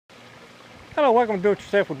Hello, welcome to Do It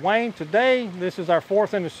Yourself with Wayne. Today, this is our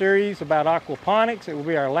fourth in the series about aquaponics. It will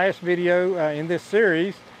be our last video in this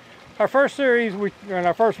series. Our first series, in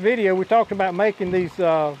our first video, we talked about making these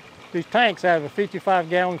tanks out of a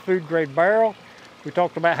 55-gallon food-grade barrel. We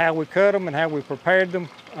talked about how we cut them and how we prepared them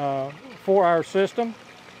for our system.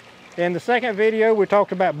 In the second video, we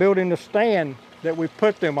talked about building the stand that we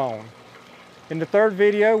put them on. In the third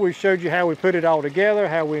video, we showed you how we put it all together,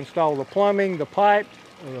 how we install the plumbing, the pipe,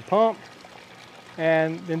 the pump.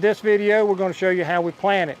 And in this video, we're going to show you how we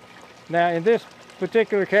plant it. Now, in this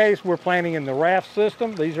particular case, we're planting in the raft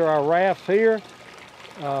system. These are our rafts here.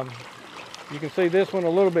 You can see this one a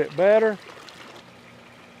little bit better.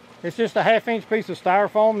 It's just a 1/2-inch piece of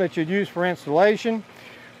styrofoam that you'd use for installation.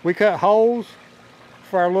 We cut holes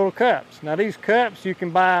for our little cups. Now, these cups you can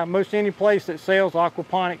buy most any place that sells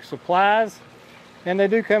aquaponics supplies, and they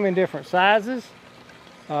do come in different sizes.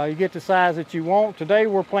 You get the size that you want. Today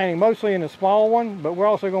we're planting mostly in a small one, but we're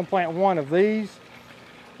also going to plant one of these.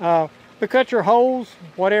 To cut your holes,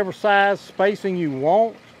 whatever size spacing you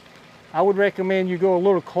want, I would recommend you go a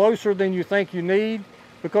little closer than you think you need,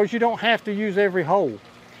 because you don't have to use every hole.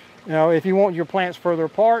 You know, if you want your plants further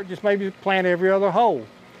apart, just maybe plant every other hole.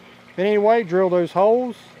 But anyway, drill those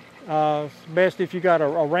holes. It's best if you got a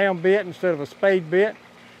round bit instead of a spade bit.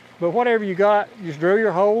 But whatever you got, just drill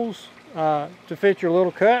your holes to fit your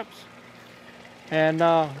little cups, and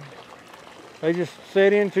they just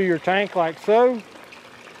set into your tank like so.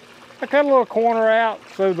 I cut a little corner out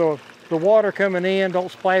so the water coming in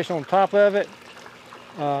don't splash on top of it.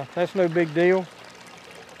 That's no big deal.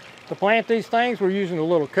 To plant these things, we're using the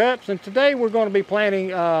little cups, and today we're going to be planting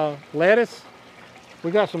lettuce.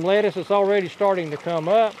 We got some lettuce that's already starting to come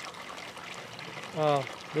up.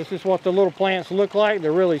 This is what the little plants look like.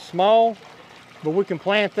 They're really small, but we can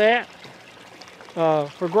plant that.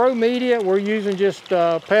 For grow media, we're using just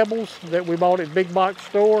pebbles that we bought at big box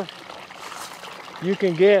store. You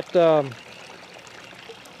can get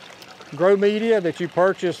grow media that you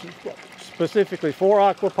purchase specifically for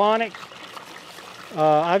aquaponics.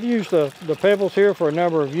 I've used the pebbles here for a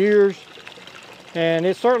number of years, and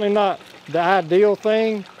it's certainly not the ideal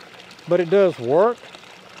thing, but it does work.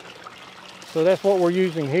 So that's what we're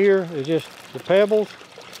using here, is just the pebbles.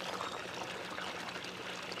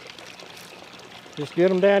 Just get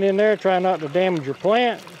them down in there, try not to damage your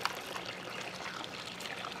plant.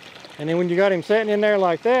 And then when you got him sitting in there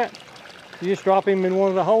like that, you just drop him in one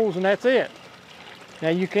of the holes and that's it. Now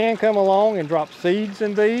you can come along and drop seeds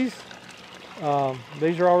in these.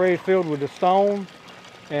 These are already filled with the stone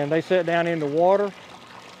and they set down in the water.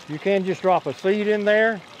 You can just drop a seed in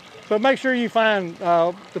there, but make sure you find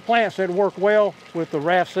the plants that work well with the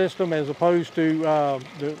raft system as opposed to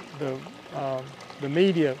the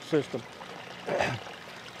media system.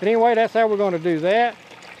 But anyway, that's how we're going to do that.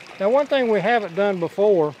 Now, one thing we haven't done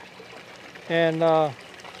before, and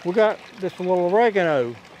we got this little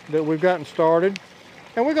oregano that we've gotten started,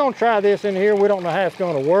 and we're going to try this in here. We don't know how it's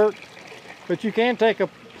going to work, but you can take a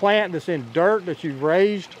plant that's in dirt that you've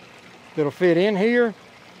raised that'll fit in here.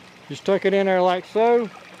 Just tuck it in there like so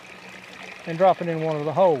and drop it in one of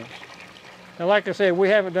the holes. Now, like I said, we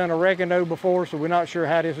haven't done oregano before, so we're not sure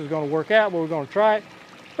how this is going to work out, but we're going to try it.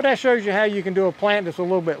 But that shows you how you can do a plant that's a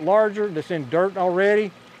little bit larger, that's in dirt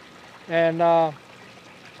already, and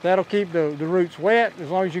that'll keep the roots wet as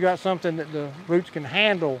long as you got something that the roots can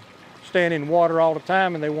handle staying in water all the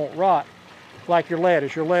time and they won't rot, like your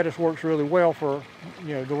lettuce. Your lettuce works really well for,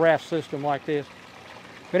 you know, the raft system like this.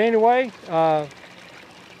 But anyway,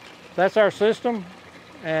 that's our system,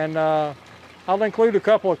 and I'll include a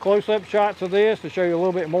couple of close-up shots of this to show you a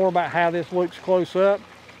little bit more about how this looks close up.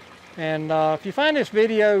 And if you find this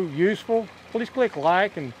video useful, please click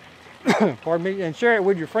like and pardon me, and share it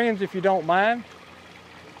with your friends if you don't mind.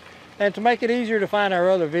 And to make it easier to find our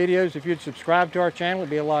other videos, if you'd subscribe to our channel, it'd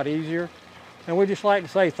be a lot easier. And we'd just like to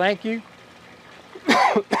say thank you.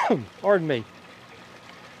 Pardon me.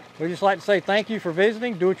 We'd just like to say thank you for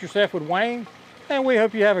visiting Do It Yourself with Wayne, and we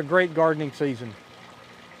hope you have a great gardening season.